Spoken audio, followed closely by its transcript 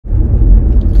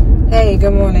Hey,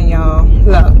 good morning, y'all.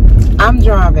 Look, I'm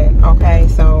driving, okay?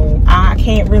 So I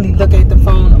can't really look at the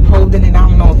phone. I'm holding it. I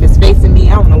don't know if it's facing me.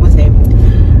 I don't know what's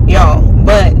happening, y'all.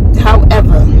 But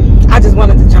however, I just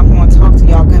wanted to jump on and talk to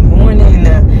y'all. Good morning.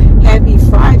 Happy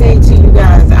Friday to you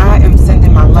guys. I am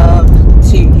sending my love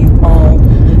to you all.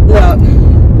 Look,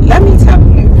 let me tell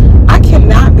you, I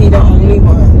cannot be the only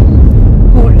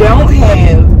one who don't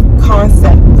have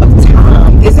concept of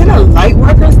time. Is it a light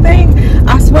workers thing?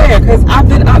 I swear, because I've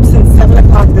been up since 7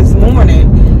 o'clock this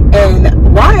morning,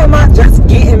 and why am I just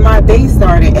getting my day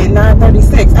started at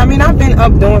 9:36? I mean, I've been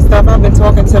up doing stuff. I've been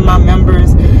talking to my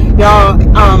members, y'all.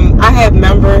 I have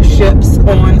memberships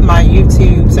on my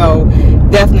YouTube, so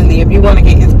definitely if you want to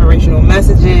get inspirational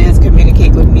messages,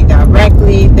 communicate with me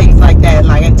directly, things like that,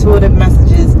 like intuitive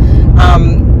messages,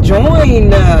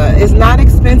 join. It's not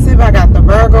expensive. I got the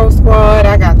Virgo squad,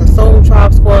 I got the Soul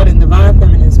Tribe squad, and Divine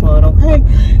Feminine squad. Okay,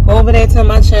 go over there to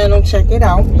my channel, check it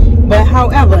out. But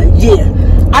however,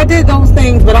 yeah, I did those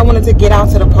things, but I wanted to get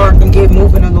out to the park and get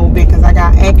moving a little bit because I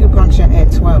got acupuncture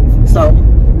at 12. So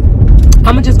I'm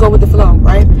gonna just go with the flow,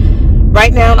 right?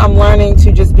 Right now, I'm learning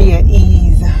to just be at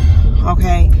ease.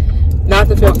 Okay, not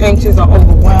to feel anxious or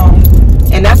overwhelmed,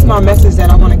 and that's my message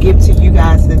that I want to give to you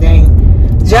guys today.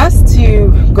 Just to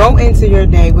go into your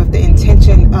day with the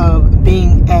intention of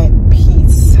being at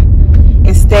peace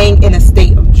and staying in a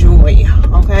state of joy,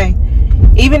 okay?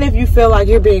 Even if you feel like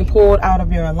you're being pulled out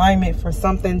of your alignment for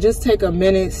something, just take a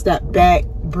minute, step back,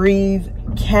 breathe,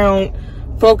 count,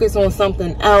 focus on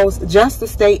something else just to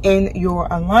stay in your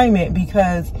alignment,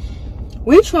 because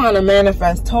we're trying to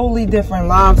manifest totally different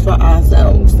lives for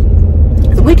ourselves.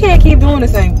 We can't keep doing the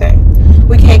same thing.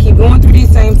 We can't keep going through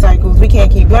these same cycles. We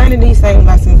can't keep learning these same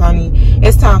lessons, honey.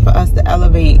 It's time for us to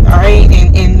elevate, all right?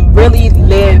 And really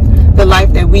live the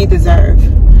life that we deserve,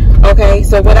 okay?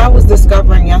 So what I was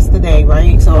discovering yesterday,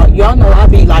 right? So y'all know I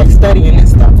be like studying this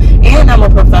stuff. And I'm a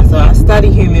professor. I study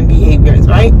human behaviors,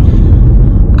 right?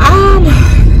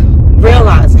 I'm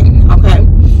realizing, okay,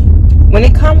 when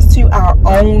it comes to our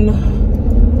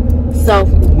own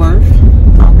self-worth,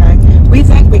 okay, we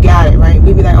think we got it, right?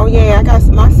 We be like, oh yeah, I got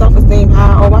my self-esteem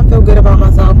high. Oh, I feel good about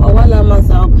myself. Oh, I love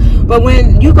myself. But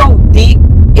when you go deep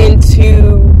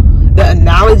into the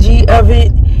analogy of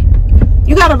it,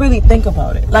 you got to really think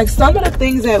about it. Like some of the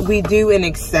things that we do and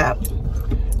accept,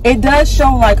 it does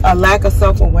show like a lack of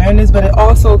self-awareness, but it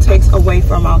also takes away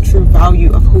from our true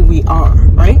value of who we are,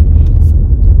 right?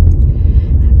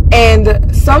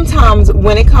 And sometimes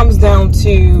when it comes down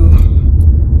to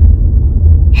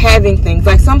having things,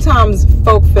 like sometimes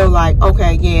folk feel like,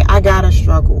 okay, yeah, I gotta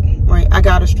struggle, right? I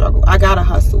gotta struggle, I gotta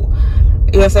hustle.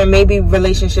 You know what I'm saying? Maybe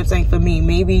relationships ain't for me.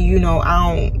 Maybe, you know,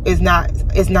 it's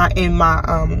not in my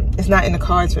it's not in the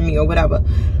cards for me or whatever.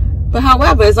 But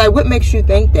however, it's like, what makes you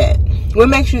think that? What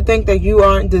makes you think that you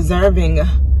aren't deserving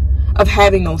of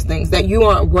having those things, that you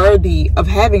aren't worthy of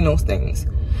having those things?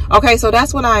 Okay, so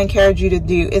that's what I encourage you to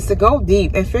do, is to go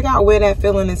deep and figure out where that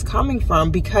feeling is coming from,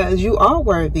 because you are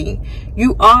worthy.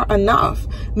 You are enough.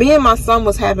 Me and my son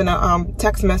was having a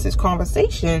text message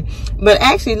conversation, but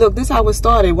actually, look, this is how it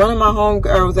started. One of my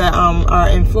homegirls that are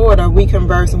in Florida, we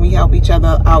converse and we help each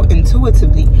other out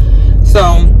intuitively. So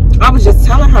I was just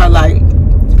telling her, like,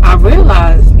 I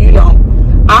realized, you know,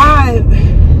 I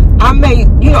may,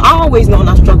 you know, I always known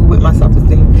I struggle with my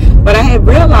self-esteem, but I had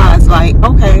realized, like,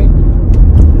 okay,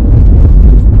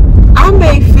 I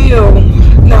may feel,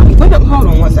 now, hold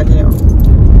on one second, y'all,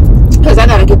 because I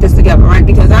gotta get this together, right?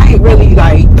 Because I ain't really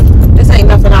like, this ain't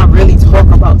nothing I really talk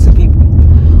about to people.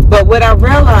 But what I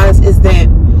realize is that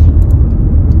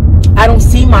I don't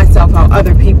see myself how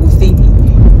other people see me,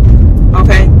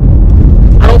 okay?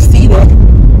 I don't see that.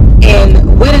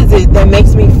 And what is it that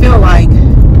makes me feel like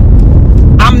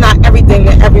I'm not everything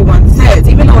that everyone says,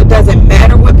 even though it doesn't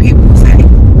matter what people say?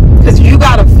 Because you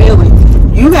gotta feel it.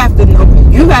 You have to know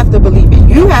it. You have to believe it.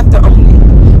 You have to own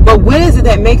it. But what is it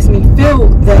that makes me feel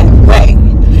that way?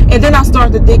 And then I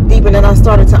started to dig deep, and then I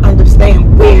started to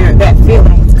understand where that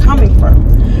feeling is coming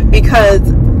from. Because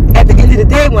at the end of the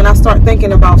day, when I start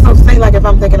thinking about, so say like if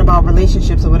I'm thinking about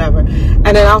relationships or whatever, and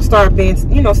then I'll start being,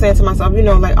 you know, saying to myself, you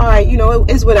know, like, all right, you know,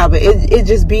 it's whatever. It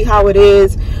just be how it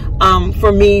is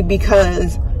for me,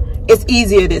 because it's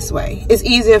easier this way. It's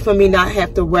easier for me not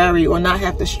have to worry or not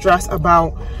have to stress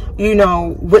about, you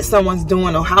know, what someone's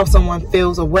doing or how someone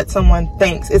feels or what someone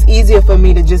thinks. It's easier for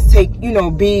me to just take, you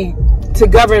know, to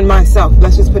govern myself.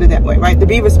 Let's just put it that way, right? To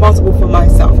be responsible for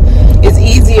myself. It's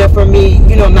easier for me,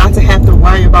 you know, not to have to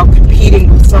worry about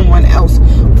competing with someone else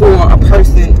for a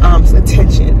person's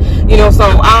attention. You know, so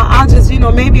I'll just, you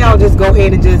know, maybe I'll just go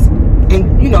ahead and just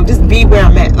and, you know, just be where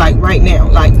I'm at, like right now.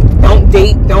 Like, don't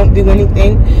date, don't do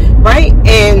anything, right?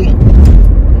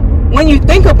 And when you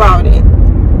think about it,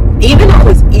 even though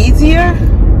it's easier,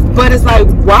 but it's like,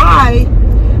 why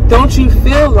don't you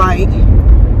feel like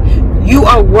you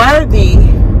are worthy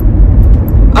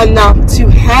enough to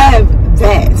have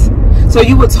that? So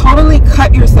you would totally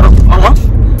cut yourself off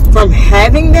from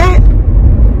having that,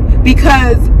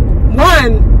 because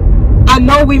one, I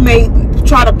know we may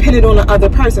try to pin it on the other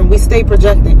person. We stay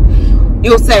projecting.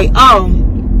 You'll say,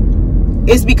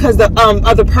 it's because the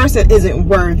other person isn't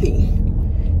worthy.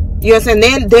 You know what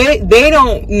I'm saying? They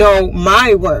don't know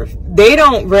my worth. They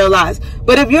don't realize.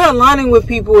 But if you're aligning with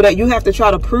people that you have to try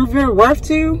to prove your worth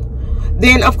to,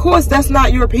 then of course that's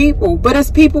not your people. But it's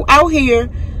people out here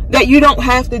that you don't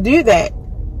have to do that.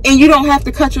 And you don't have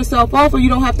to cut yourself off, or you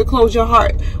don't have to close your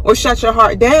heart or shut your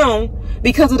heart down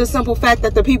because of the simple fact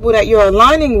that the people that you're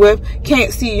aligning with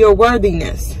can't see your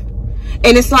worthiness.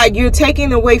 And it's like you're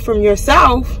taking away from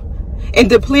yourself and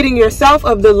depleting yourself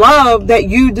of the love that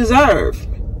you deserve.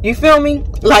 You feel me?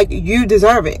 Like, you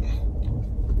deserve it.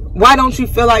 Why don't you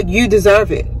feel like you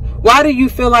deserve it? Why do you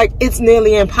feel like it's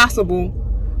nearly impossible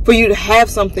for you to have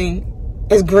something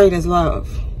as great as love?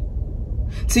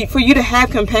 For you to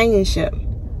have companionship.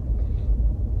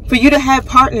 For you to have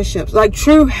partnerships, like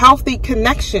true healthy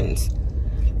connections.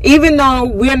 Even though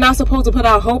we're not supposed to put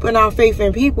our hope and our faith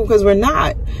in people, because we're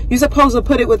not. You're supposed to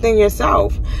put it within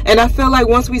yourself. And I feel like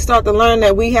once we start to learn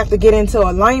that we have to get into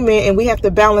alignment, and we have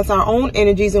to balance our own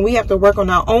energies, and we have to work on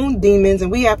our own demons,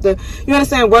 and we have to, you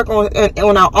understand, work on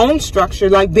our own structure,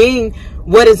 like being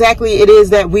what exactly it is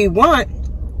that we want,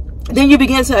 then you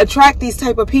begin to attract these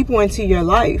type of people into your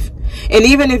life. And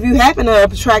even if you happen to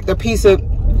attract a piece of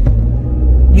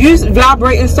you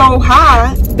vibrating so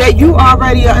high that you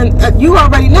already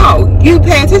know. You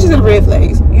pay attention to the red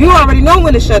flags. You already know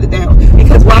when to shut it down.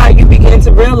 Because why? You begin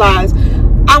to realize,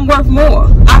 I'm worth more.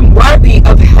 I'm worthy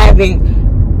of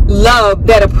having love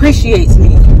that appreciates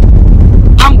me.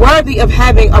 I'm worthy of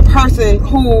having a person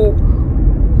who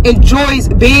enjoys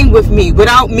being with me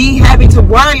without me having to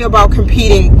worry about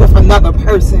competing with another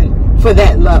person for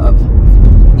that love.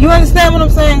 You understand what I'm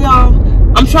saying, y'all?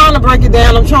 I'm trying to break it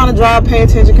down. I'm trying to drive, pay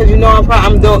attention, because you know I'm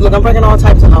breaking all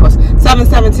types of laws.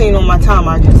 7:17 on my time,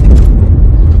 I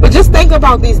just. But just think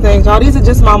about these things, y'all. These are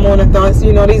just my morning thoughts.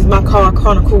 You know, these are my car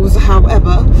chronicles,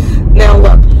 however. Now,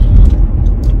 look.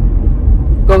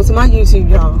 Go to my YouTube,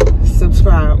 y'all.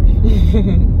 Subscribe.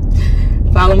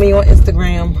 Follow me on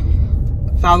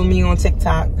Instagram. Follow me on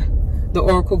TikTok. The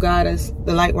Oracle Goddess,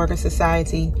 the Lightworker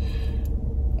Society.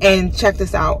 And check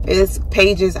this out. It's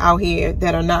pages out here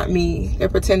that are not me. They're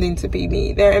pretending to be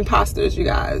me. They're imposters, you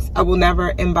guys. I will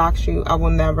never inbox you. I will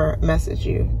never message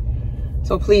you.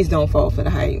 So please don't fall for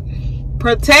the hype.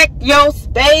 Protect your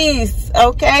space,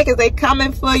 okay? Because they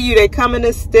coming for you. They coming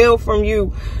to steal from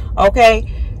you,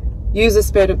 okay? Use the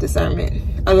spirit of discernment.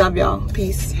 I love y'all.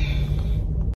 Peace.